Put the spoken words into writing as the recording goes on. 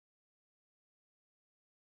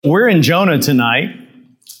We're in Jonah tonight.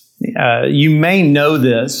 You may know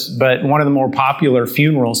this, but one of the more popular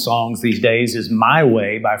funeral songs these days is My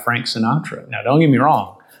Way by Frank Sinatra. Now, don't get me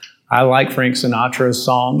wrong. I like Frank Sinatra's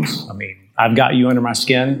songs. I mean, I've Got You Under My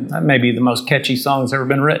Skin. That may be the most catchy song that's ever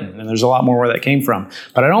been written, and there's a lot more where that came from.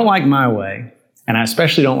 But I don't like My Way, and I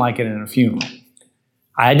especially don't like it in a funeral.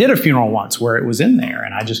 I did a funeral once where it was in there,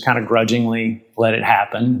 and I just kind of grudgingly let it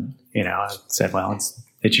happen. You know, I said, well,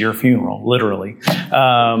 it's your funeral, literally.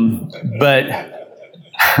 But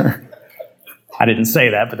I didn't say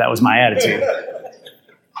that, but that was my attitude.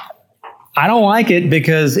 I don't like it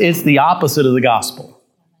because it's the opposite of the gospel.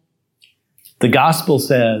 The gospel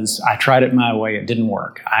says, I tried it my way, it didn't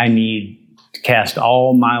work. I need to cast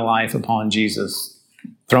all my life upon Jesus,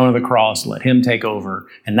 throne of the cross, let him take over,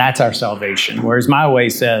 and that's our salvation. Whereas My Way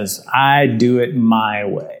says, I do it my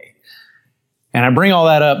way. And I bring all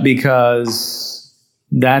that up because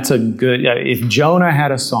that's a good, if Jonah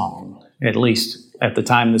had a song, at least at the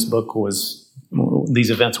time these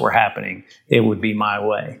events were happening, it would be My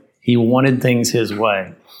Way. He wanted things his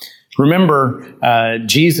way. Remember,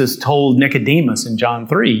 Jesus told Nicodemus in John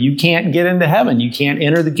 3, you can't get into heaven. You can't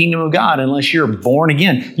enter the kingdom of God unless you're born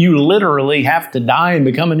again. You literally have to die and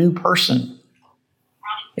become a new person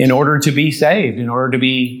in order to be saved, in order to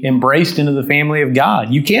be embraced into the family of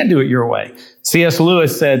God. You can't do it your way. C.S.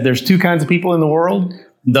 Lewis said there's two kinds of people in the world,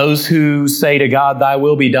 those who say to God, thy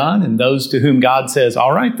will be done, and those to whom God says,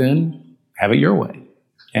 all right then, have it your way.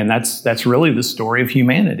 And that's really the story of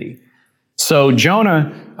humanity. So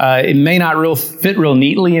Jonah, it may not fit real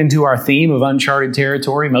neatly into our theme of uncharted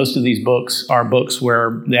territory. Most of these books are books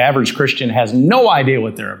where the average Christian has no idea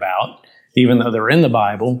what they're about, even though they're in the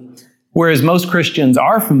Bible. Whereas most Christians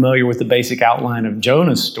are familiar with the basic outline of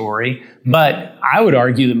Jonah's story, but I would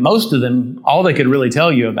argue that most of them, all they could really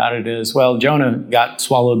tell you about it is, well, Jonah got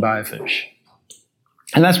swallowed by a fish.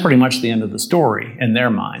 And that's pretty much the end of the story in their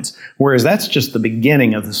minds. Whereas that's just the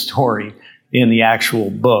beginning of the story in the actual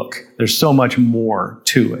book. There's so much more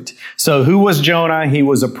to it. So who was Jonah? He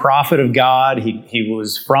was a prophet of God. He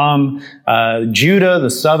was from Judah, the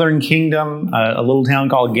southern kingdom, a little town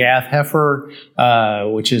called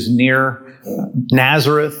Gath-Hepher, which is near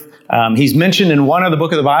Nazareth. He's mentioned in one other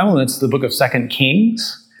book of the Bible, and it's the book of 2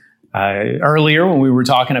 Kings. Earlier, when we were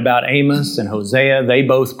talking about Amos and Hosea, they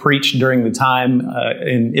both preached during the time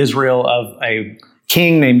in Israel of a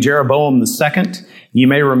king named Jeroboam II. You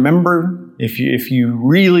may remember, if you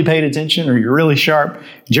really paid attention or you're really sharp,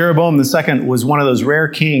 Jeroboam II was one of those rare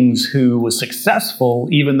kings who was successful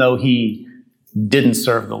even though he didn't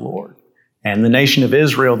serve the Lord. And the nation of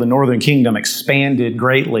Israel, the northern kingdom, expanded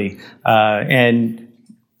greatly. And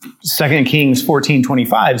 2 Kings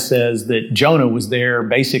 14:25 says that Jonah was there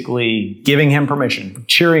basically giving him permission,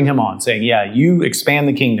 cheering him on, saying, yeah, you expand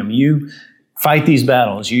the kingdom, you fight these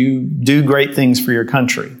battles, you do great things for your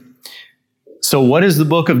country. So what is the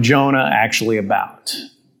book of Jonah actually about?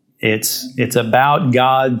 It's about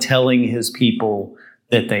God telling his people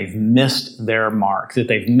that they've missed their mark, that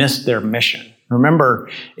they've missed their mission. Remember,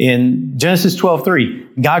 in Genesis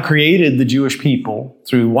 12:3, God created the Jewish people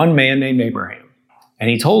through one man named Abraham. And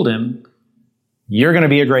he told him, you're going to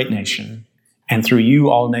be a great nation, and through you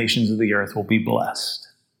all nations of the earth will be blessed.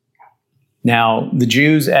 Now, the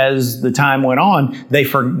Jews, as the time went on,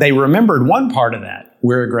 they remembered one part of that.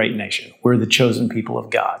 We're a great nation. We're the chosen people of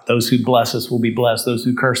God. Those who bless us will be blessed. Those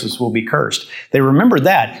who curse us will be cursed. They remembered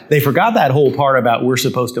that. They forgot that whole part about we're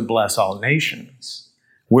supposed to bless all nations.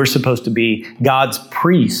 We're supposed to be God's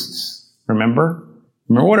priests. Remember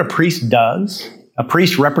what a priest does? A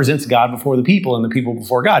priest represents God before the people and the people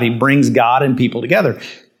before God. He brings God and people together.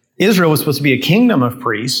 Israel was supposed to be a kingdom of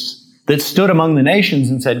priests that stood among the nations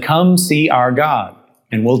and said, come see our God,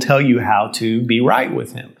 and we'll tell you how to be right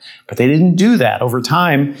with him. But they didn't do that. Over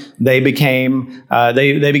time, they began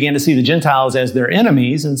to see the Gentiles as their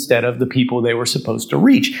enemies instead of the people they were supposed to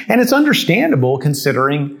reach. And it's understandable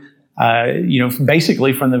considering,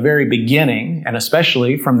 basically from the very beginning, and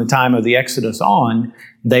especially from the time of the Exodus on,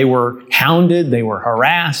 they were hounded, they were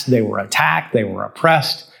harassed, they were attacked, they were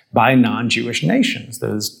oppressed by non-Jewish nations.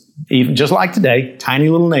 There's, even just like today, tiny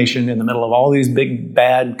little nation in the middle of all these big,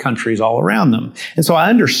 bad countries all around them. And so I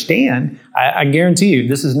understand, I guarantee you,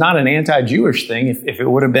 this is not an anti-Jewish thing. If it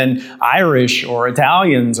would have been Irish or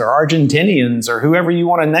Italians or Argentinians or whoever you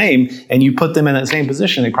want to name, and you put them in that same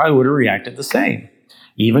position, they probably would have reacted the same.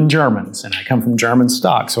 Even Germans, and I come from German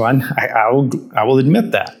stock, so I will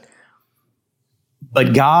admit that.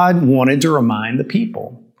 But God wanted to remind the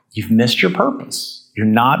people, you've missed your purpose. You're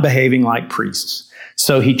not behaving like priests.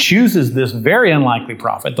 So he chooses this very unlikely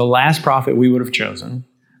prophet, the last prophet we would have chosen,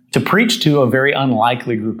 to preach to a very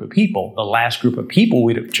unlikely group of people, the last group of people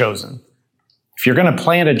we'd have chosen. If you're going to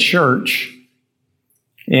plant a church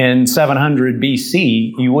in 700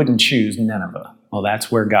 BC, you wouldn't choose Nineveh. Well,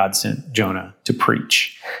 that's where God sent Jonah to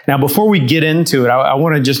preach. Now, before we get into it, I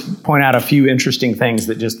want to just point out a few interesting things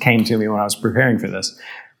that just came to me when I was preparing for this.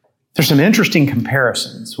 There's some interesting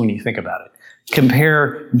comparisons when you think about it.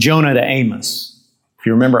 Compare Jonah to Amos. If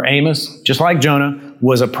you remember, Amos, just like Jonah,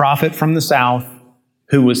 was a prophet from the south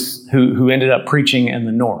who ended up preaching in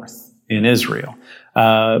the north, in Israel.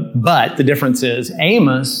 But the difference is,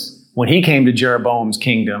 Amos, when he came to Jeroboam's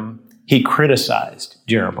kingdom, he criticized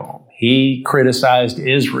Jeroboam. He criticized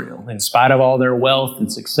Israel in spite of all their wealth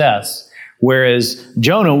and success, whereas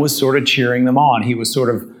Jonah was sort of cheering them on. He was sort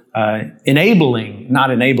of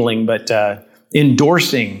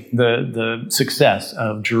endorsing the success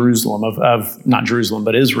of Jerusalem, of not Jerusalem,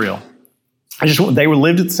 but Israel. They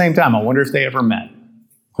lived at the same time. I wonder if they ever met.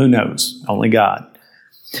 Who knows? Only God.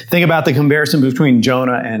 Think about the comparison between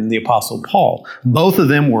Jonah and the Apostle Paul. Both of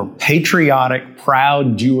them were patriotic,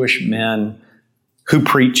 proud Jewish men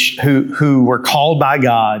who were called by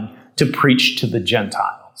God to preach to the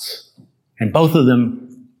Gentiles. And both of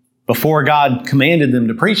them, before God commanded them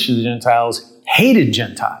to preach to the Gentiles, hated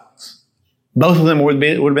Gentiles. Both of them would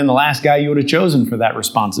have been the last guy you would have chosen for that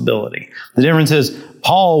responsibility. The difference is,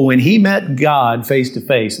 Paul, when he met God face to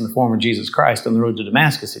face in the form of Jesus Christ on the road to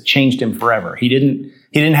Damascus, it changed him forever. He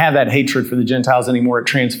didn't have that hatred for the Gentiles anymore. It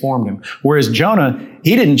transformed him. Whereas Jonah,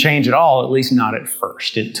 he didn't change at all, at least not at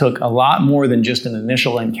first. It took a lot more than just an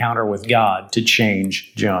initial encounter with God to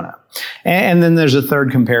change Jonah. And then there's a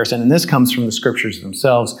third comparison, and this comes from the scriptures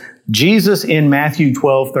themselves. Jesus in Matthew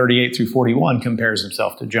 12:38-41 compares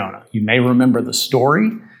himself to Jonah. You may remember the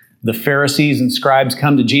story. The Pharisees and scribes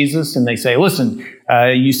come to Jesus and they say, "Listen,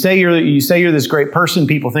 you say you're this great person.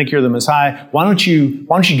 People think you're the Messiah. Why don't you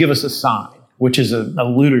give us a sign?" Which is a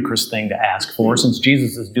ludicrous thing to ask for, since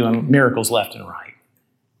Jesus is doing miracles left and right.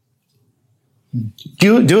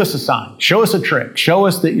 Do us a sign. Show us a trick. Show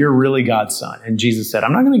us that you're really God's son. And Jesus said,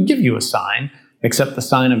 "I'm not going to give you a sign except the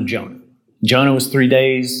sign of Jonah. Jonah was 3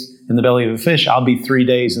 days in the belly of a fish. I'll be 3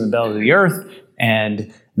 days in the belly of the earth."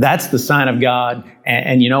 And that's the sign of God.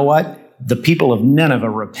 And you know what? The people of Nineveh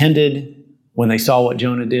repented when they saw what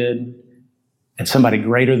Jonah did. And somebody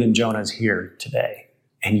greater than Jonah is here today.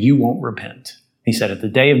 And you won't repent. He said, at the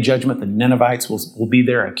day of judgment, the Ninevites will be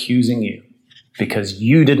there accusing you because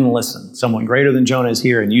you didn't listen. Someone greater than Jonah is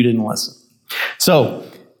here and you didn't listen. So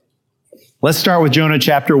let's start with Jonah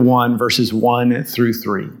chapter 1, verses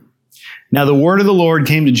 1-3. Now the word of the Lord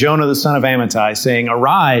came to Jonah the son of Amittai, saying,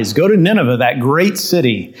 "Arise, go to Nineveh, that great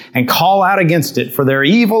city, and call out against it, for their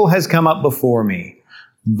evil has come up before me."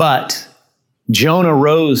 But Jonah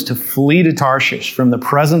rose to flee to Tarshish from the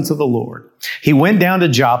presence of the Lord. He went down to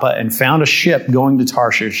Joppa and found a ship going to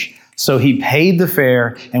Tarshish. So he paid the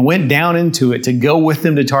fare and went down into it to go with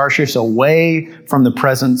them to Tarshish, away from the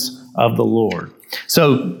presence of the Lord.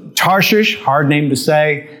 So Tarshish, hard name to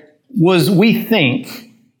say, was, we think,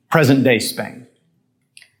 present-day Spain.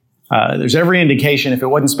 There's every indication, if it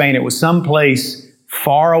wasn't Spain, it was someplace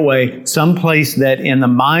far away, someplace that in the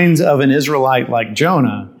minds of an Israelite like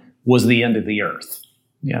Jonah was the end of the earth.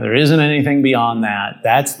 Yeah, there isn't anything beyond that.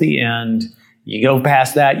 That's the end. You go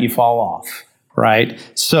past that, you fall off, right?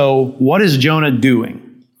 So what is Jonah doing?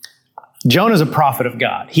 Jonah's a prophet of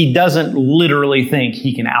God. He doesn't literally think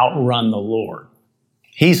he can outrun the Lord.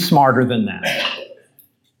 He's smarter than that.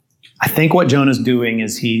 I think what Jonah's doing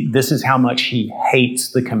is this is how much he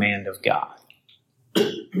hates the command of God.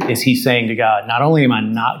 Is he saying to God, not only am I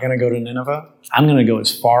not going to go to Nineveh, I'm going to go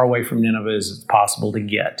as far away from Nineveh as it's possible to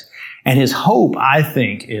get. And his hope, I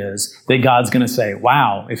think, is that God's going to say,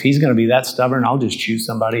 wow, if he's going to be that stubborn, I'll just choose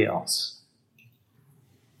somebody else.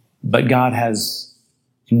 But God has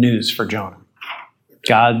news for Jonah.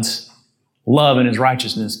 God's love and his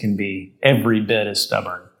righteousness can be every bit as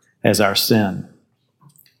stubborn as our sin.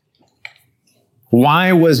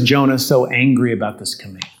 Why was Jonah so angry about this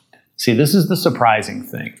command? See, this is the surprising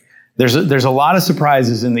thing. There's a lot of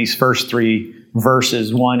surprises in these first 3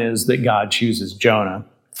 verses. One is that God chooses Jonah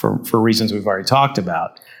for reasons we've already talked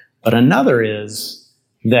about. But another is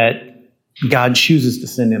that God chooses to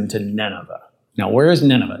send him to Nineveh. Now, where is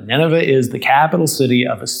Nineveh? Nineveh is the capital city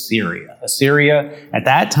of Assyria. Assyria, at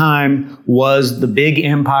that time, was the big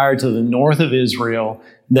empire to the north of Israel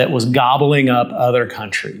that was gobbling up other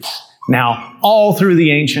countries. Now, all through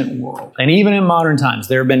the ancient world, and even in modern times,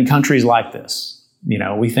 there have been countries like this. You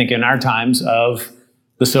know, we think in our times of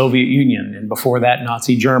the Soviet Union, and before that,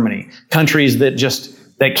 Nazi Germany. Countries that just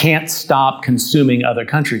that can't stop consuming other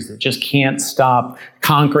countries, that just can't stop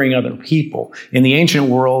conquering other people. In the ancient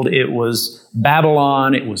world, it was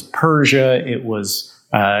Babylon, it was Persia, it was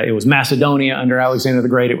Macedonia under Alexander the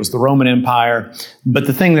Great, it was the Roman Empire. But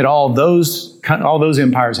the thing that all those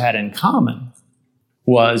empires had in common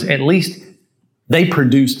was at least they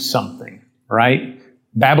produced something, right?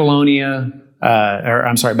 Babylon,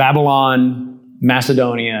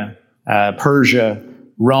 Macedonia, Persia,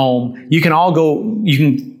 Rome. You can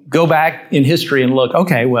go back in history and look,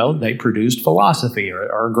 okay, well, they produced philosophy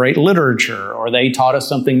or great literature, or they taught us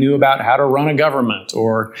something new about how to run a government,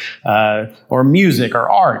 or music or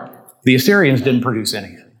art. The Assyrians didn't produce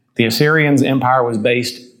anything. The Assyrians' empire was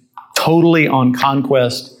based totally on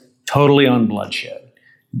conquest, totally on bloodshed.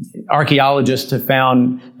 Archaeologists have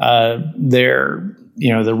found the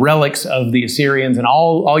relics of the Assyrians, and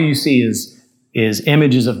all you see is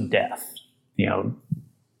images of death.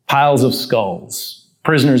 Piles of skulls,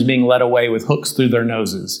 prisoners being led away with hooks through their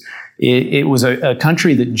noses. It was a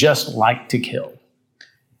country that just liked to kill.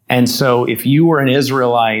 And so if you were an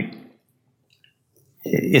Israelite,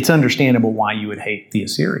 it's understandable why you would hate the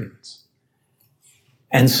Assyrians.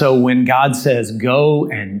 And so when God says, go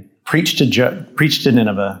and preach to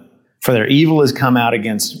Nineveh, for their evil has come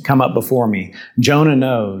up before me, Jonah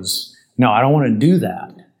knows, no, I don't want to do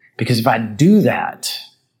that. Because if I do that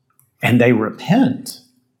and they repent,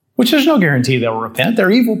 which there's no guarantee they'll repent.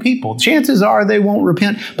 They're evil people. Chances are they won't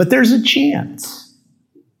repent, but there's a chance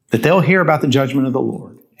that they'll hear about the judgment of the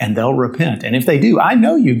Lord and they'll repent. And if they do, I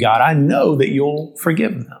know you, God. I know that you'll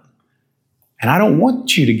forgive them. And I don't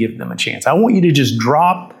want you to give them a chance. I want you to just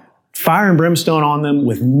drop fire and brimstone on them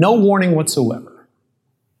with no warning whatsoever.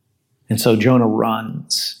 And so Jonah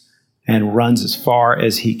runs as far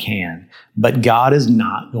as he can. But God is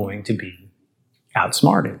not going to be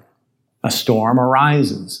outsmarted. A storm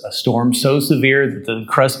arises, a storm so severe that the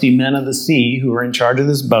crusty men of the sea who are in charge of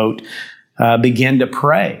this boat begin to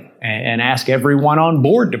pray and ask everyone on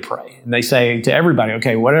board to pray. And they say to everybody,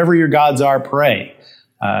 okay, whatever your gods are, pray.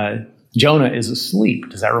 Jonah is asleep.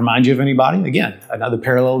 Does that remind you of anybody? Again, another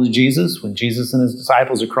parallel to Jesus. When Jesus and his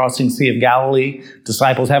disciples are crossing the Sea of Galilee,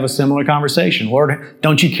 disciples have a similar conversation. Lord,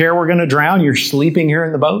 don't you care we're going to drown? You're sleeping here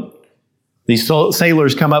in the boat? These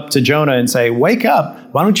sailors come up to Jonah and say, wake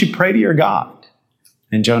up. Why don't you pray to your God?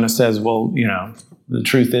 And Jonah says, well, the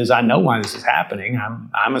truth is, I know why this is happening.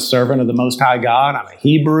 I'm a servant of the Most High God. I'm a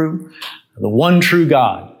Hebrew, the one true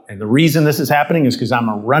God. And the reason this is happening is because I'm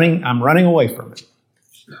running away from it.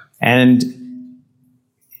 And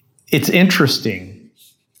it's interesting.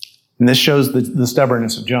 And this shows the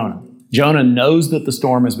stubbornness of Jonah. Jonah knows that the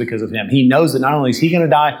storm is because of him. He knows that not only is he going to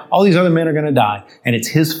die, all these other men are going to die, and it's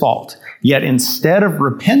his fault. Yet instead of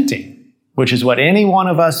repenting, which is what any one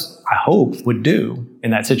of us, I hope, would do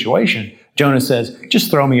in that situation, Jonah says,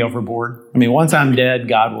 just throw me overboard. Once I'm dead,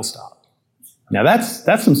 God will stop. Now that's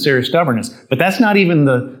some serious stubbornness, but that's not even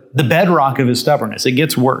the bedrock of his stubbornness. It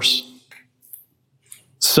gets worse.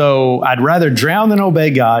 So I'd rather drown than obey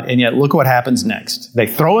God, and yet look what happens next. They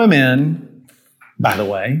throw him in, by the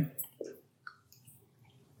way.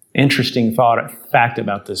 Interesting fact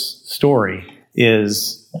about this story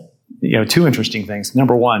is, two interesting things.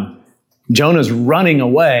 Number one, Jonah's running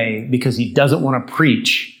away because he doesn't want to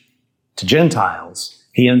preach to Gentiles.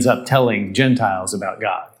 He ends up telling Gentiles about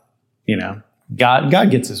God.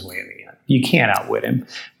 God gets his way in the end. You can't outwit him.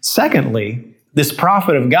 Secondly, this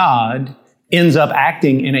prophet of God ends up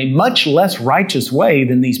acting in a much less righteous way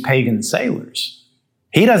than these pagan sailors.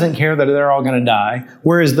 He doesn't care that they're all going to die,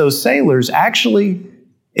 whereas those sailors actually,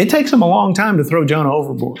 it takes them a long time to throw Jonah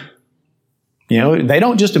overboard. They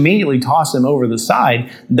don't just immediately toss him over the side.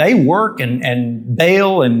 They work and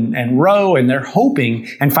bail and row, and they're hoping.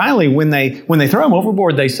 And finally, when they throw him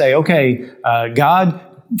overboard, they say, okay, God,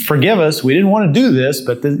 forgive us. We didn't want to do this,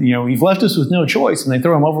 but you've left us with no choice. And they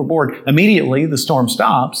throw him overboard. Immediately, the storm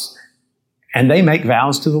stops, and they make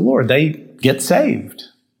vows to the Lord. They get saved.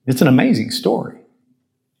 It's an amazing story.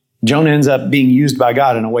 Jonah ends up being used by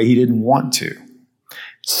God in a way he didn't want to.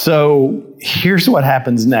 So here's what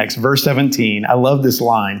happens next. Verse 17, I love this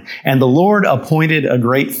line. And the Lord appointed a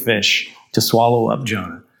great fish to swallow up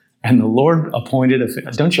Jonah. And the Lord appointed a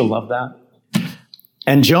fish. Don't you love that?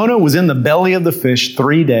 And Jonah was in the belly of the fish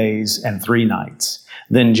 3 days and 3 nights.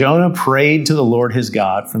 Then Jonah prayed to the Lord his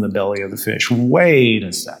God from the belly of the fish. Wait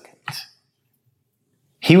a second.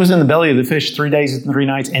 He was in the belly of the fish 3 days and 3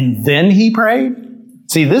 nights, and then he prayed?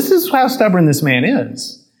 See, this is how stubborn this man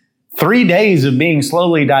is. 3 days of being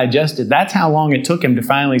slowly digested. That's how long it took him to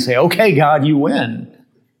finally say, okay, God, you win.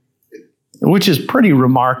 Which is pretty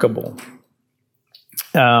remarkable.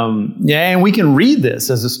 And we can read this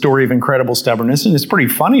as a story of incredible stubbornness, and it's pretty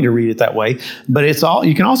funny to read it that way. But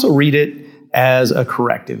you can also read it as a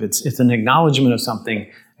corrective. It's an acknowledgement of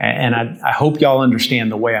something, and I hope y'all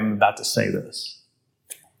understand the way I'm about to say this.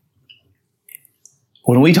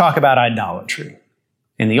 When we talk about idolatry,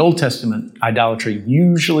 in the Old Testament, idolatry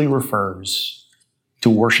usually refers to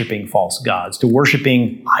worshiping false gods, to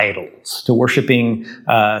worshiping idols, to worshiping,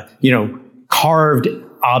 carved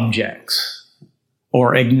objects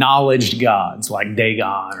or acknowledged gods like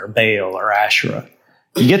Dagon or Baal or Asherah.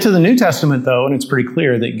 You get to the New Testament, though, and it's pretty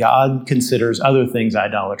clear that God considers other things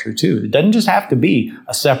idolatry too. It doesn't just have to be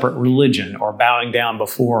a separate religion or bowing down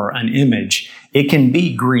before an image. It can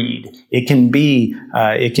be greed. It can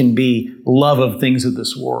be love of things of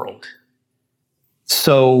this world.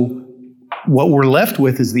 So what we're left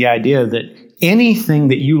with is the idea that anything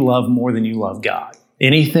that you love more than you love God,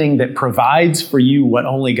 anything that provides for you what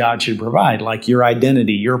only God should provide, like your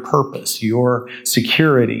identity, your purpose, your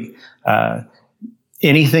security,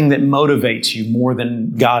 anything that motivates you more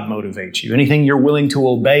than God motivates you, anything you're willing to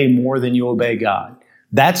obey more than you obey God,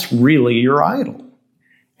 that's really your idol.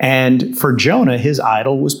 And for Jonah, his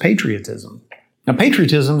idol was patriotism. Now,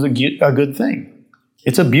 patriotism is a good thing.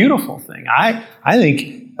 It's a beautiful thing. I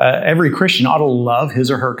think every Christian ought to love his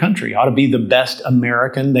or her country, ought to be the best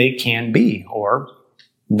American they can be, or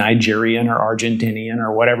Nigerian or Argentinian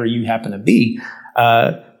or whatever you happen to be.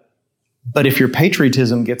 But if your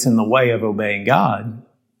patriotism gets in the way of obeying God,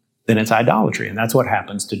 then it's idolatry. And that's what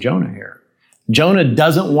happens to Jonah here. Jonah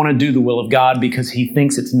doesn't want to do the will of God because he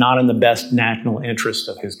thinks it's not in the best national interest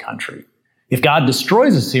of his country. If God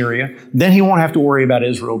destroys Assyria, then he won't have to worry about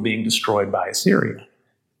Israel being destroyed by Assyria.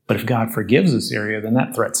 But if God forgives Assyria, then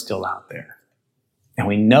that threat's still out there. And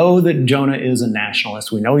we know that Jonah is a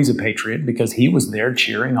nationalist. We know he's a patriot because he was there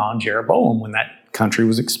cheering on Jeroboam when that country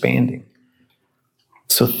was expanding.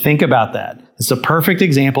 So think about that. It's a perfect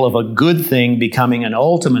example of a good thing becoming an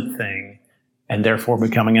ultimate thing and therefore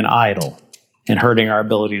becoming an idol and hurting our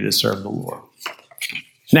ability to serve the Lord.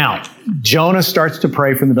 Now, Jonah starts to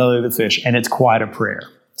pray from the belly of the fish, and it's quite a prayer.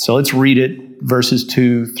 So let's read it, verses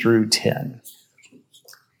 2 through 10.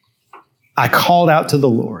 I called out to the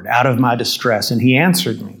Lord out of my distress, and he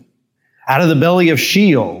answered me. Out of the belly of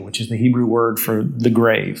Sheol, which is the Hebrew word for the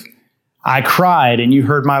grave, I cried, and you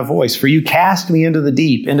heard my voice, for you cast me into the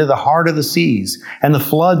deep, into the heart of the seas, and the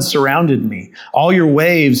floods surrounded me. All your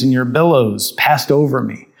waves and your billows passed over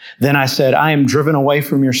me. Then I said, I am driven away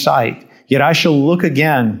from your sight, yet I shall look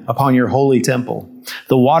again upon your holy temple.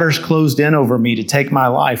 The waters closed in over me to take my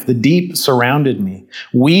life. The deep surrounded me.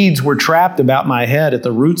 Weeds were trapped about my head at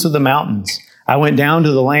the roots of the mountains. I went down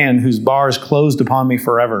to the land whose bars closed upon me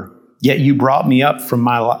forever. Yet you brought up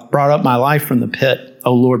my life from the pit,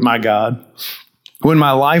 O Lord my God. When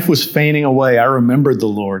my life was fainting away, I remembered the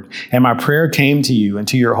Lord, and my prayer came to you and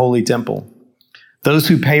to your holy temple. Those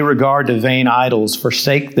who pay regard to vain idols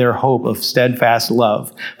forsake their hope of steadfast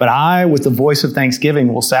love. But I, with the voice of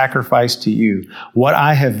thanksgiving, will sacrifice to you. What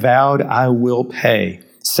I have vowed, I will pay.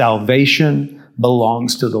 Salvation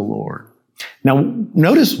belongs to the Lord. Now,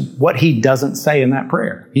 notice what he doesn't say in that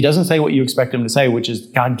prayer. He doesn't say what you expect him to say, which is,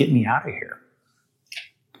 God, get me out of here.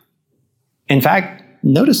 In fact,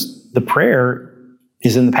 notice the prayer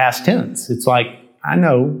is in the past tense. It's like, I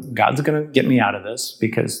know God's going to get me out of this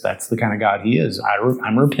because that's the kind of God he is.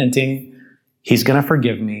 I'm repenting. He's going to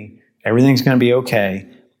forgive me. Everything's going to be okay.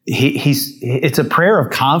 It's a prayer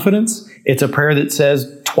of confidence. It's a prayer that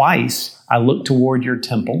says twice, I look toward your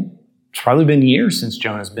temple. It's probably been years since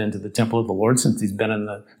Jonah's been to the temple of the Lord, since he's been in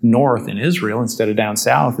the north in Israel instead of down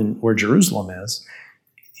south where Jerusalem is.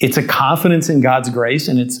 It's a confidence in God's grace,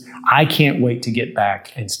 and it's, I can't wait to get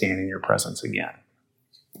back and stand in your presence again.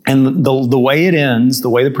 And the way it ends, the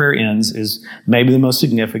way the prayer ends, is maybe the most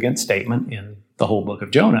significant statement in the whole book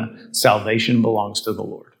of Jonah. Salvation belongs to the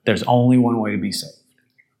Lord. There's only one way to be saved,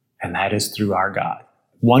 and that is through our God.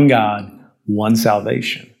 One God, one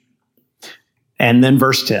salvation. And then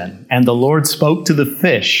verse 10, and the Lord spoke to the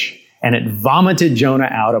fish, and it vomited Jonah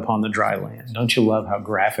out upon the dry land. Don't you love how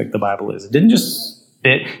graphic the Bible is? It didn't just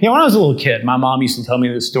spit. You know, when I was a little kid, my mom used to tell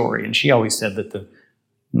me this story, and she always said that the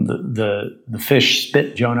fish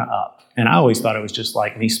spit Jonah up. And I always thought it was just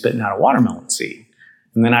like me spitting out a watermelon seed.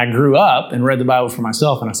 And then I grew up and read the Bible for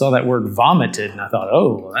myself, and I saw that word vomited, and I thought,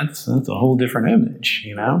 oh, that's a whole different image,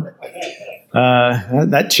 you know?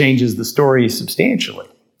 That changes the story substantially.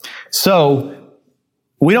 So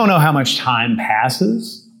we don't know how much time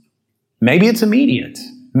passes. Maybe it's immediate.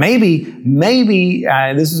 Maybe,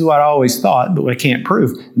 this is what I always thought, but I can't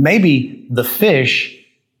prove. Maybe the fish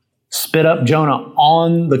spit up Jonah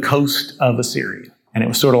on the coast of Assyria. And it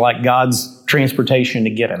was sort of like God's transportation to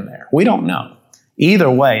get him there. We don't know.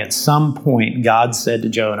 Either way, at some point, God said to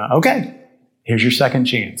Jonah, okay, here's your second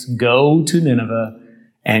chance. Go to Nineveh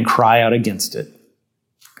and cry out against it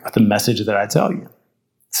with the message that I tell you.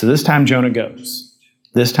 So this time Jonah goes.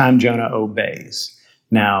 This time Jonah obeys.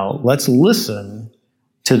 Now, let's listen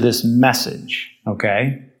to this message,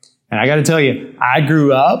 okay? And I got to tell you, I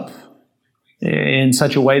grew up in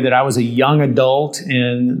such a way that I was a young adult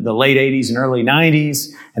in the late 80s and early 90s,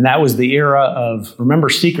 and that was the era of, remember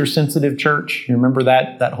seeker-sensitive church? You remember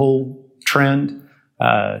that whole trend?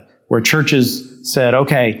 Where churches said,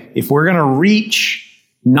 okay, if we're going to reach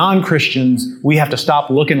non-Christians, we have to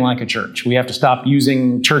stop looking like a church. We have to stop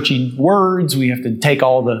using churchy words. We have to take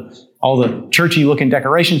all the churchy-looking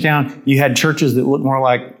decorations down. You had churches that looked more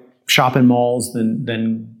like shopping malls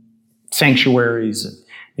than sanctuaries.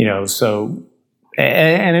 So,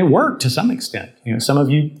 and it worked to some extent. Some of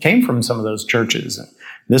you came from some of those churches.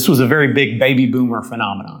 This was a very big baby boomer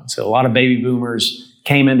phenomenon. So a lot of baby boomers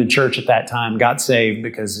came into church at that time, got saved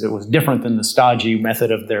because it was different than the stodgy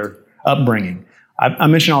method of their upbringing. I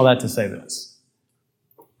mention all that to say this.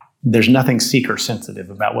 There's nothing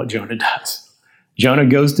seeker-sensitive about what Jonah does. Jonah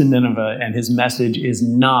goes to Nineveh, and his message is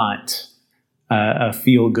not a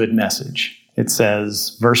feel-good message. It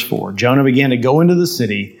says, verse 4, Jonah began to go into the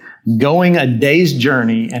city, going a day's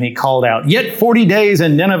journey, and he called out, "Yet 40 days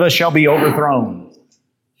and Nineveh shall be overthrown."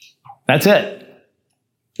 That's it.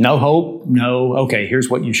 No hope, okay,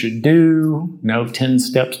 here's what you should do, no 10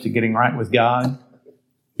 steps to getting right with God.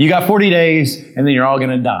 You got 40 days, and then you're all going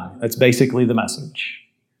to die. That's basically the message.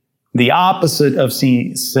 The opposite of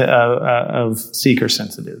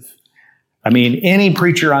seeker-sensitive. I mean, any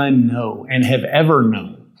preacher I know and have ever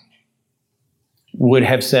known would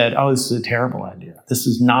have said, oh, this is a terrible idea. This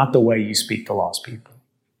is not the way you speak to lost people.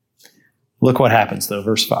 Look what happens, though,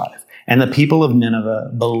 verse 5. And the people of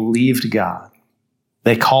Nineveh believed God.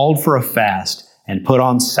 They called for a fast and put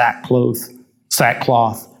on sackcloth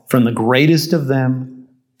from the greatest of them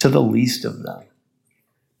to the least of them.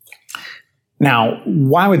 Now,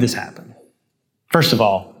 why would this happen? First of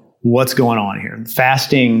all, what's going on here?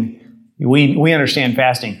 Fasting, we understand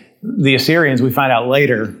fasting. The Assyrians, we find out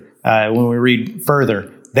later when we read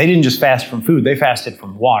further, they didn't just fast from food, they fasted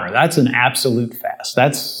from water. That's an absolute fast.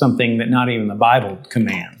 That's something that not even the Bible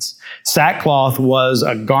commands. Sackcloth was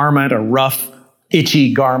a garment, a rough,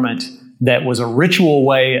 itchy garment that was a ritual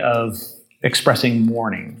way of expressing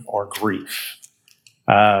mourning or grief.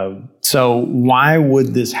 So why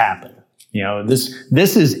would this happen?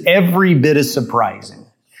 This is every bit as surprising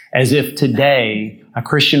as if today a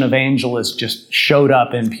Christian evangelist just showed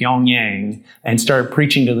up in Pyongyang and started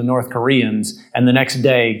preaching to the North Koreans, and the next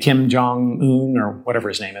day Kim Jong-un, or whatever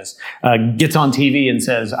his name is, gets on TV and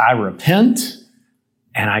says, I repent,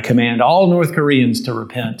 and I command all North Koreans to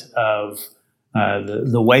repent of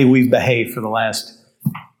the way we've behaved for the last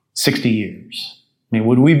 60 years. I mean,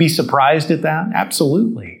 would we be surprised at that?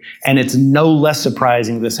 Absolutely. And it's no less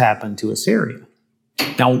surprising this happened to Assyria.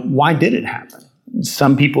 Now, why did it happen?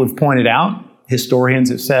 Some people have pointed out, historians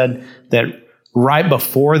have said that right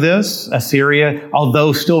before this, Assyria,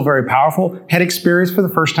 although still very powerful, had experienced for the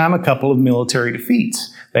first time a couple of military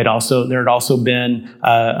defeats. There had also been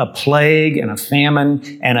a plague and a famine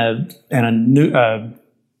and a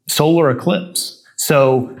solar eclipse.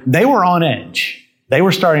 So they were on edge. They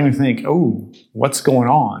were starting to think, oh, what's going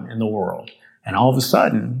on in the world? And all of a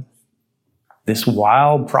sudden, this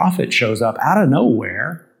wild prophet shows up out of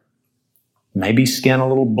nowhere, maybe skin a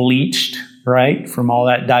little bleached, right, from all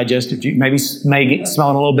that digestive juice, maybe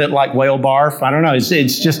smelling a little bit like whale barf. I don't know.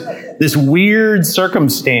 It's just this weird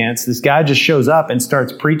circumstance. This guy just shows up and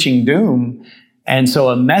starts preaching doom. And so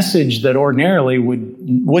a message that ordinarily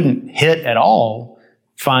wouldn't hit at all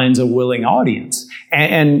finds a willing audience.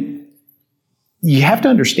 And you have to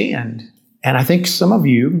understand, and I think some of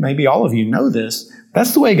you, maybe all of you know this,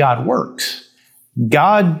 that's the way God works.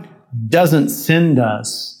 God doesn't send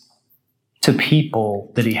us to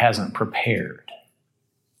people that he hasn't prepared.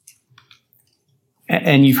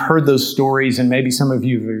 And you've heard those stories, and maybe some of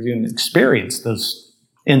you have even experienced those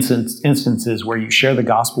instances where you share the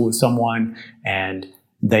gospel with someone and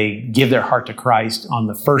they give their heart to Christ on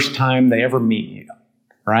the first time they ever meet you,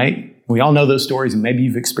 right? We all know those stories, and maybe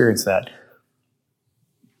you've experienced that.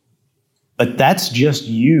 But that's just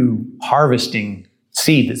you harvesting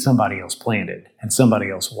seed that somebody else planted and somebody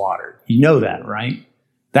else watered. You know that, right?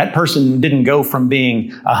 That person didn't go from being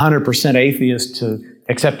 100% atheist to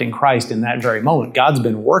accepting Christ in that very moment. God's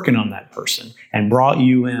been working on that person and brought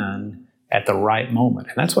you in at the right moment.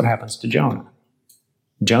 And that's what happens to Jonah.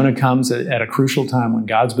 Jonah comes at a crucial time when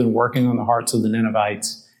God's been working on the hearts of the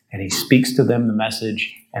Ninevites, and he speaks to them the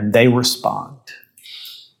message, and they respond.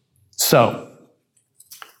 So,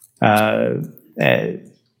 and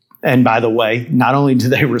by the way, not only do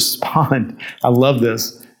they respond, I love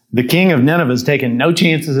this. The king of Nineveh has taken no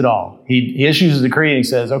chances at all. He issues a decree and he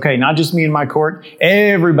says, okay, not just me and my court,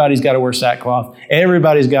 everybody's got to wear sackcloth.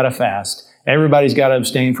 Everybody's got to fast. Everybody's got to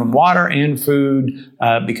abstain from water and food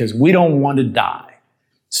because we don't want to die.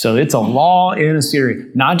 So it's a law in Assyria.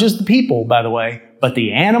 Not just the people, by the way, but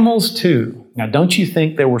the animals too. Now, don't you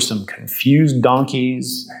think there were some confused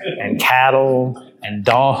donkeys and cattle and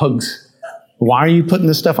dogs? Why are you putting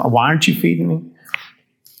this stuff on? Why aren't you feeding me?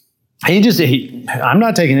 I'm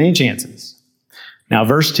not taking any chances. Now,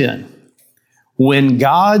 verse 10. When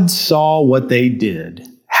God saw what they did,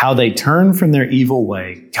 how they turned from their evil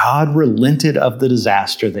way, God relented of the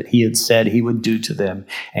disaster that he had said he would do to them,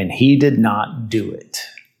 and he did not do it.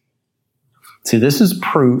 See, this is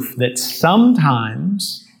proof that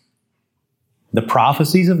sometimes the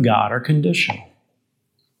prophecies of God are conditional.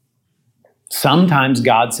 Sometimes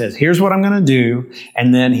God says, here's what I'm going to do,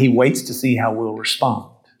 and then he waits to see how we'll respond.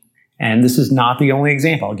 And this is not the only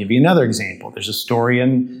example. I'll give you another example. There's a story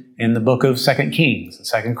in the book of 2 Kings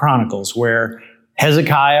and 2 Chronicles where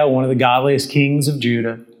Hezekiah, one of the godliest kings of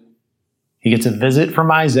Judah, he gets a visit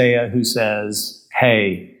from Isaiah who says,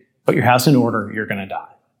 hey, put your house in order, you're going to die.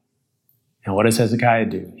 And what does Hezekiah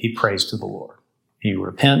do? He prays to the Lord. He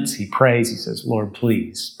repents, he prays, he says, Lord,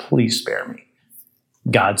 please spare me.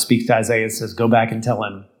 God speaks to Isaiah and says, go back and tell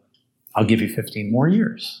him, I'll give you 15 more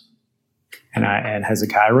years. And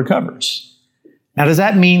Hezekiah recovers. Now, does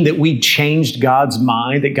that mean that we changed God's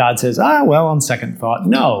mind, that God says, well, on second thought?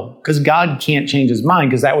 No, because God can't change his mind,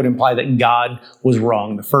 because that would imply that God was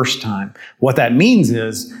wrong the first time. What that means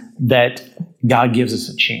is that God gives us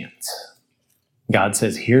a chance. God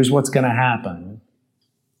says, here's what's going to happen.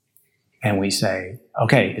 And we say,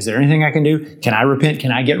 okay, is there anything I can do? Can I repent?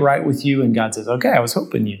 Can I get right with you? And God says, okay, I was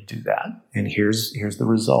hoping you'd do that. And here's the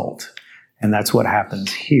result. And that's what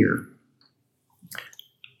happens here.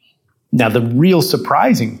 Now, the real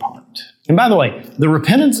surprising part, and by the way, the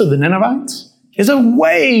repentance of the Ninevites is a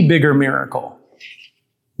way bigger miracle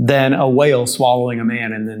than a whale swallowing a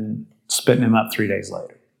man and then spitting him up 3 days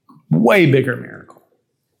later. Way bigger miracle.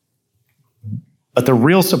 But the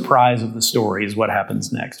real surprise of the story is what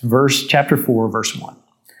happens next. Chapter 4, verse 1.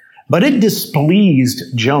 But it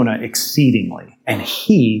displeased Jonah exceedingly, and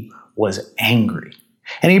he was angry.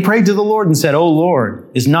 And he prayed to the Lord and said, O Lord,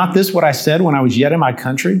 is not this what I said when I was yet in my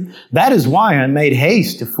country? That is why I made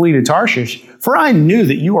haste to flee to Tarshish, for I knew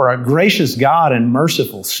that you are a gracious God and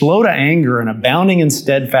merciful, slow to anger and abounding in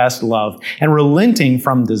steadfast love, and relenting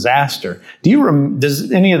from disaster.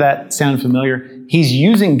 Does any of that sound familiar? He's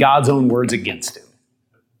using God's own words against him.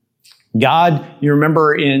 God, you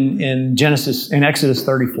remember in Exodus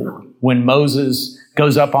 34, when Moses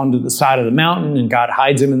goes up onto the side of the mountain and God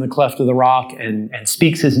hides him in the cleft of the rock and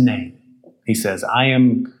speaks his name. He says, I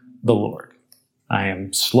am the Lord. I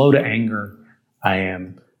am slow to anger. I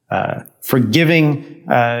am forgiving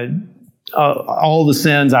all the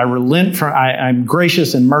sins. I relent I'm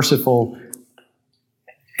gracious and merciful.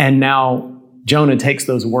 And now Jonah takes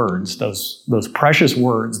those words, those precious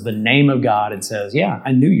words, the name of God, and says, yeah,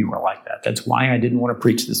 I knew you were like that. That's why I didn't want to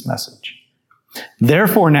preach this message.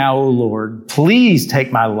 Therefore now, O Lord, please take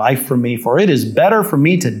my life from me, for it is better for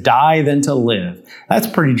me to die than to live. That's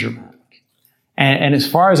pretty dramatic. And as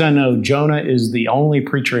far as I know, Jonah is the only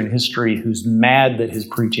preacher in history who's mad that his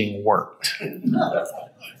preaching worked.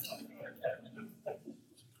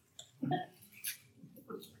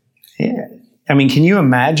 Yeah. I mean, can you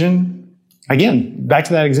imagine? Again, back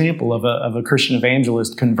to that example of a Christian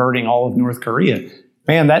evangelist converting all of North Korea.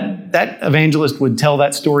 Man, that evangelist would tell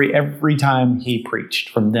that story every time he preached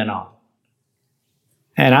from then on.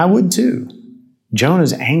 And I would too.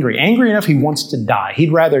 Jonah's angry enough he wants to die.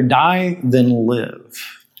 He'd rather die than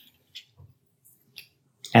live.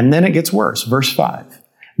 And then it gets worse. Verse 5.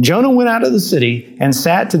 Jonah went out of the city and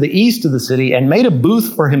sat to the east of the city and made a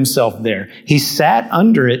booth for himself there. He sat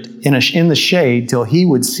under it in the shade till he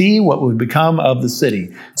would see what would become of the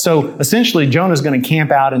city. So essentially, Jonah's going to camp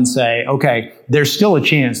out and say, okay, there's still a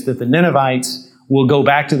chance that the Ninevites will go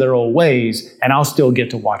back to their old ways and I'll still get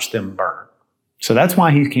to watch them burn. So that's why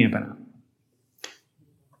he's camping out.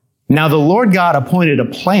 Now the Lord God appointed a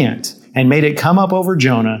plant and made it come up over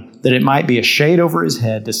Jonah, that it might be a shade over his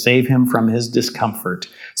head to save him from his discomfort.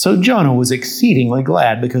 So Jonah was exceedingly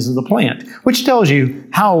glad because of the plant, which tells you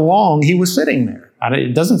how long he was sitting there.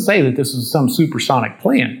 It doesn't say that this is some supersonic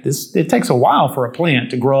plant. It takes a while for a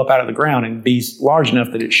plant to grow up out of the ground and be large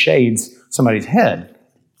enough that it shades somebody's head.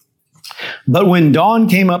 But when dawn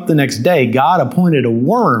came up the next day, God appointed a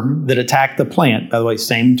worm that attacked the plant. By the way,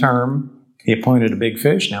 same term. He appointed a big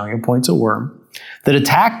fish. Now he appoints a worm that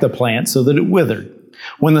attacked the plant so that it withered.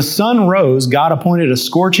 When the sun rose, God appointed a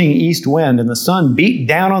scorching east wind, and the sun beat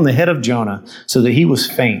down on the head of Jonah so that he was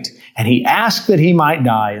faint. And he asked that he might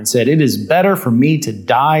die and said, "It is better for me to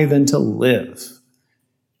die than to live."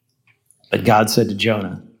 But God said to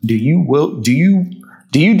Jonah, Do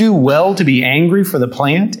you do well to be angry for the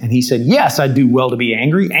plant?" And he said, "Yes, I do well to be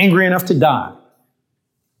angry enough to die."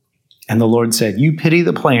 And the Lord said, "You pity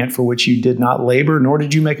the plant for which you did not labor, nor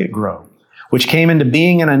did you make it grow, which came into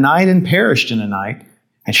being in a night and perished in a night.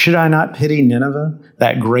 And should I not pity Nineveh,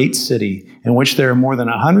 that great city, in which there are more than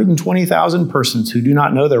 120,000 persons who do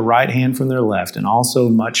not know their right hand from their left, and also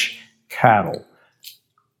much cattle?"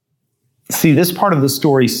 See, this part of the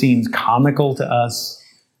story seems comical to us,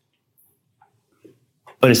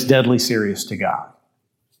 but it's deadly serious to God.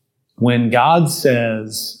 When God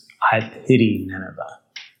says, "I pity Nineveh,"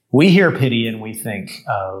 we hear pity and we think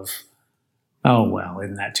of, "Oh, well,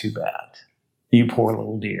 isn't that too bad? You poor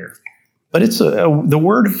little dear." But it's the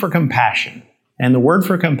word for compassion. And the word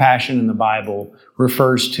for compassion in the Bible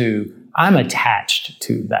refers to, I'm attached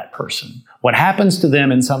to that person. What happens to them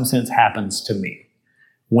in some sense happens to me.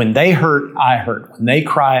 When they hurt, I hurt. When they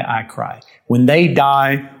cry, I cry. When they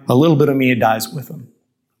die, a little bit of me dies with them.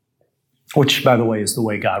 Which, by the way, is the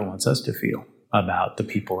way God wants us to feel about the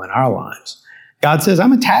people in our lives. God says,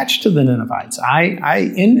 I'm attached to the Ninevites.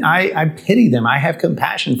 I pity them. I have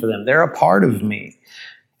compassion for them. They're a part of me.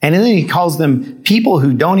 And then he calls them people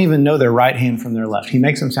who don't even know their right hand from their left. He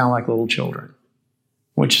makes them sound like little children,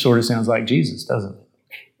 which sort of sounds like Jesus, doesn't it?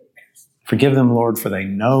 Forgive them, Lord, for they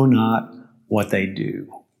know not what they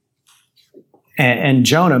do. And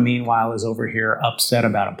Jonah, meanwhile, is over here upset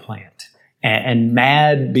about a plant and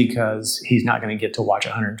mad because he's not going to get to watch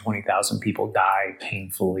 120,000 people die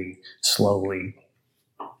painfully, slowly.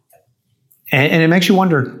 And it makes you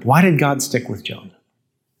wonder, why did God stick with Jonah?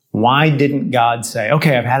 Why didn't God say,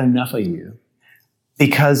 "Okay, I've had enough of you"?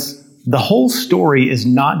 Because the whole story is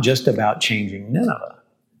not just about changing Nineveh.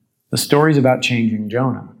 The story is about changing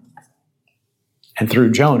Jonah. And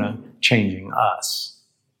through Jonah, changing us.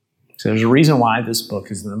 So there's a reason why this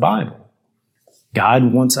book is in the Bible.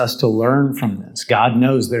 God wants us to learn from this. God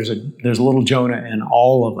knows there's a little Jonah in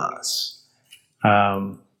all of us.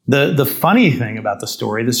 The funny thing about the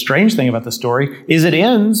story, the strange thing about the story, is it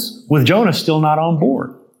ends with Jonah still not on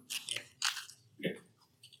board.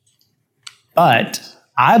 But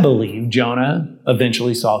I believe Jonah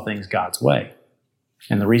eventually saw things God's way.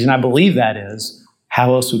 And the reason I believe that is,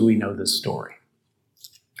 how else would we know this story?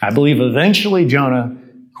 I believe eventually Jonah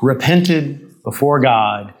repented before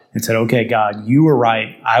God and said, "Okay, God, you were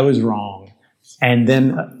right, I was wrong." And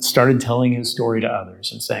then started telling his story to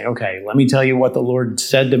others and saying, "Okay, let me tell you what the Lord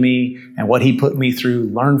said to me and what he put me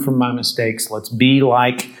through. Learn from my mistakes. Let's be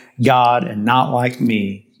like God and not like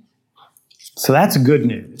me." So that's good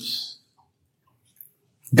news.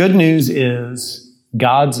 Good news is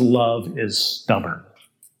God's love is stubborn.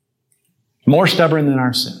 More stubborn than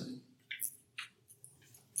our sin.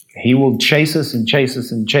 He will chase us and chase us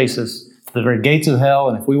and chase us to the very gates of hell.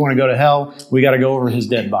 And if we want to go to hell, we got to go over his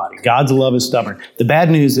dead body. God's love is stubborn. The bad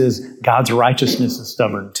news is God's righteousness is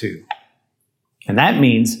stubborn too. And that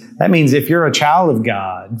means if you're a child of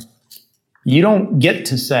God, you don't get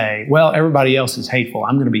to say, "Well, everybody else is hateful.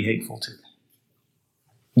 I'm going to be hateful too.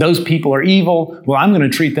 Those people are evil. Well, I'm going to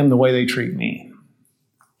treat them the way they treat me."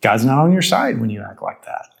 God's not on your side when you act like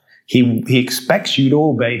that. He expects you to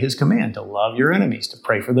obey his command, to love your enemies, to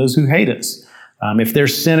pray for those who hate us. If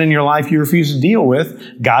there's sin in your life you refuse to deal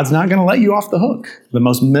with, God's not going to let you off the hook. The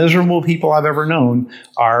most miserable people I've ever known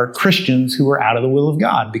are Christians who are out of the will of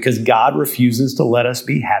God, because God refuses to let us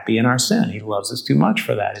be happy in our sin. He loves us too much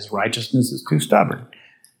for that. His righteousness is too stubborn.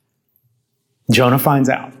 Jonah finds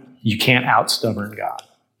out you can't out-stubborn God.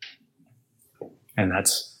 And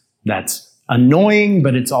that's annoying,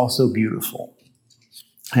 but it's also beautiful.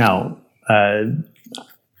 Now,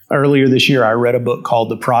 earlier this year, I read a book called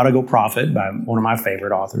The Prodigal Prophet by one of my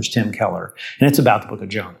favorite authors, Tim Keller, and it's about the book of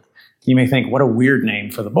Jonah. You may think, what a weird name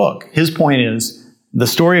for the book. His point is, the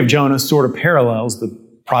story of Jonah sort of parallels the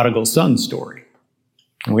prodigal son story.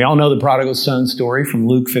 And we all know the prodigal son story from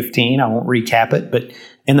Luke 15. I won't recap it, but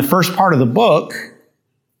in the first part of the book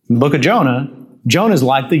of Jonah, Jonah's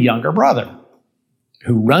like the younger brother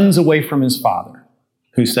who runs away from his father,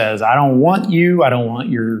 who says, "I don't want you. I don't want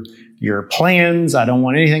your plans. I don't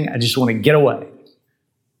want anything. I just want to get away."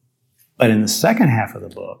 But in the second half of the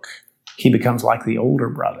book, he becomes like the older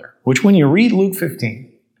brother, which when you read Luke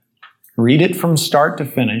 15, read it from start to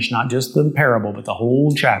finish, not just the parable, but the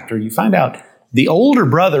whole chapter, you find out the older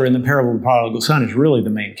brother in the parable of the prodigal son is really the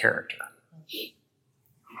main character.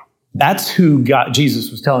 That's who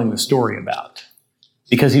Jesus was telling the story about,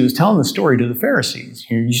 because he was telling the story to the Pharisees.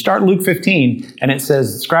 You start Luke 15, and it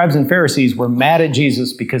says, the scribes and Pharisees were mad at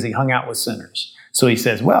Jesus because he hung out with sinners. So he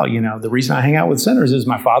says, well, the reason I hang out with sinners is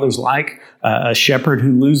my father's like a shepherd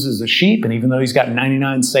who loses a sheep, and even though he's got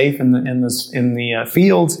 99 safe in the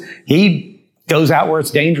fields, he goes out where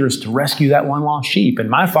it's dangerous to rescue that one lost sheep. And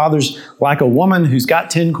my father's like a woman who's got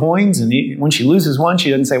 10 coins, and when she loses one, she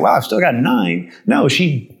doesn't say, well, I've still got 9. No,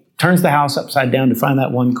 she turns the house upside down to find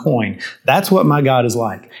that one coin. That's what my God is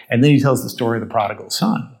like. And then he tells the story of the prodigal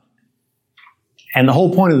son. And the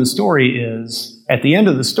whole point of the story is, at the end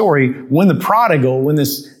of the story, when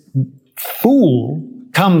this fool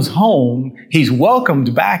comes home, he's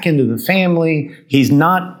welcomed back into the family. He's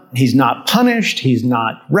not punished. He's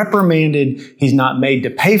not reprimanded. He's not made to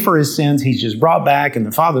pay for his sins. He's just brought back, and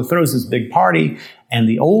the father throws this big party, and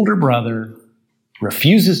the older brother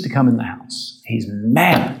refuses to come in the house. He's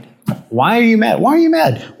mad. Why are you mad? Why are you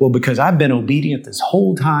mad? Well, because I've been obedient this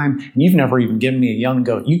whole time, and you've never even given me a young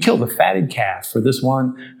goat. You killed a fatted calf for this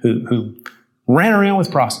one who ran around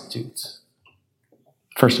with prostitutes.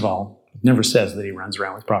 First of all, it never says that he runs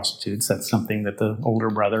around with prostitutes. That's something that the older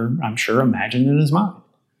brother, I'm sure, imagined in his mind,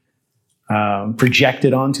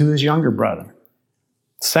 projected onto his younger brother.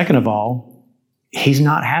 Second of all, he's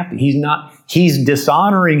not happy. He's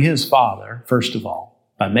dishonoring his father, first of all,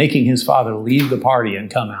 by making his father leave the party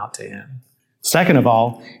and come out to him. Second of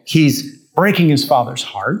all, he's breaking his father's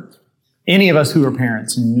heart. Any of us who are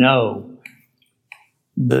parents know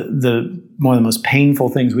the one of the most painful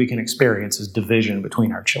things we can experience is division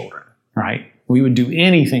between our children, right? We would do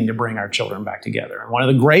anything to bring our children back together. And one of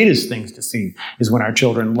the greatest things to see is when our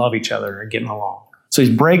children love each other and are getting along. So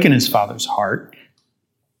he's breaking his father's heart.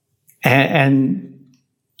 And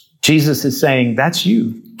Jesus is saying, that's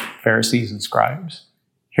you, Pharisees and scribes.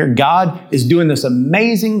 Here, God is doing this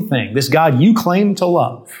amazing thing. This God you claim to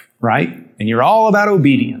love, right? And you're all about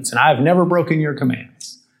obedience, and I've never broken your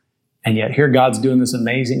commands. And yet here God's doing this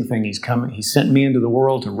amazing thing. He's sent me into the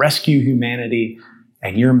world to rescue humanity,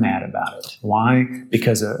 and you're mad about it. Why?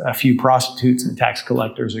 Because a few prostitutes and tax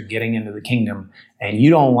collectors are getting into the kingdom, and you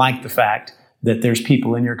don't like the fact that there's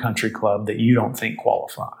people in your country club that you don't think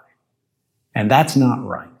qualify. And that's not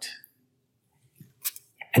right.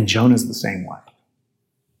 And Jonah's the same way.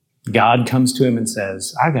 God comes to him and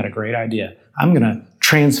says, I've got a great idea. I'm going to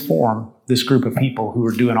transform this group of people who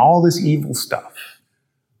are doing all this evil stuff.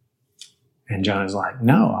 And Jonah's like,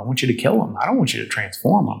 no, I want you to kill them. I don't want you to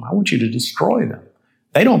transform them. I want you to destroy them.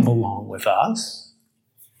 They don't belong with us.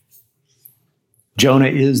 Jonah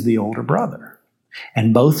is the older brother.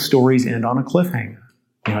 And both stories end on a cliffhanger.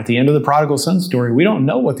 At the end of the prodigal son story, we don't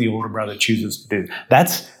know what the older brother chooses to do.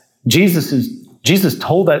 Jesus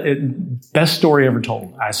told that, best story ever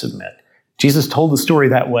told, I submit. Jesus told the story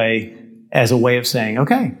that way as a way of saying,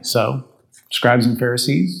 okay, so scribes and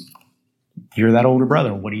Pharisees, you're that older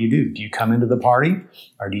brother. What do? Do you come into the party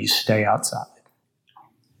or do you stay outside?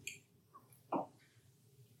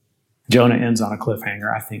 Jonah ends on a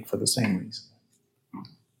cliffhanger, I think, for the same reason.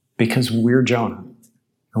 Because we're Jonah.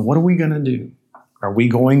 And what are we going to do? Are we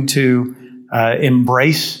going to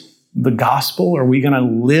embrace the gospel? Are we going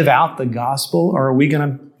to live out the gospel? Or are we going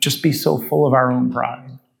to just be so full of our own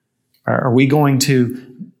pride? Are we going to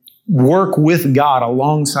work with God,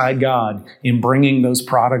 alongside God, in bringing those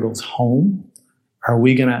prodigals home? Are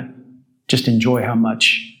we going to just enjoy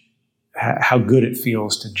how good it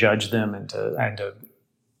feels to judge them and to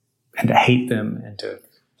hate them and to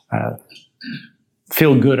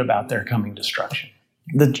feel good about their coming destruction?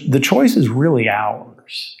 The choice is really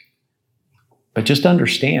ours. But just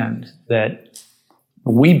understand that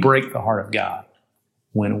we break the heart of God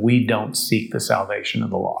when we don't seek the salvation of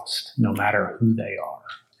the lost, no matter who they are.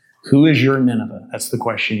 Who is your Nineveh? That's the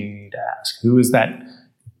question you need to ask. Who is that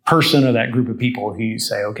person or that group of people who you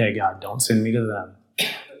say, okay, God, don't send me to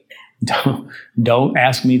them. Don't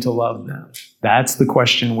ask me to love them. That's the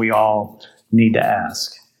question we all need to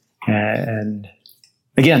ask. And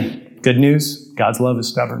again, good news, God's love is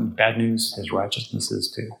stubborn. Bad news, his righteousness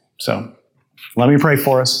is too. So let me pray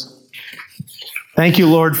for us. Thank you,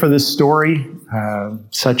 Lord, for this story.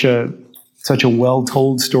 Such a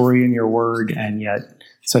well-told story in your word, and yet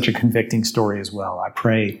such a convicting story as well. I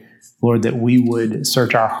pray, Lord, that we would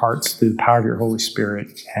search our hearts through the power of your Holy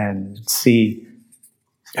Spirit and see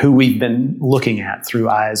who we've been looking at through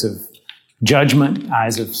eyes of judgment,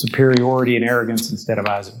 eyes of superiority and arrogance instead of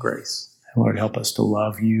eyes of grace. And Lord, help us to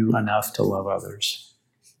love you enough to love others.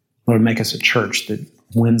 Lord, make us a church that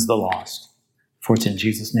wins the lost. For it's in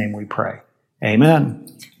Jesus' name we pray. Amen.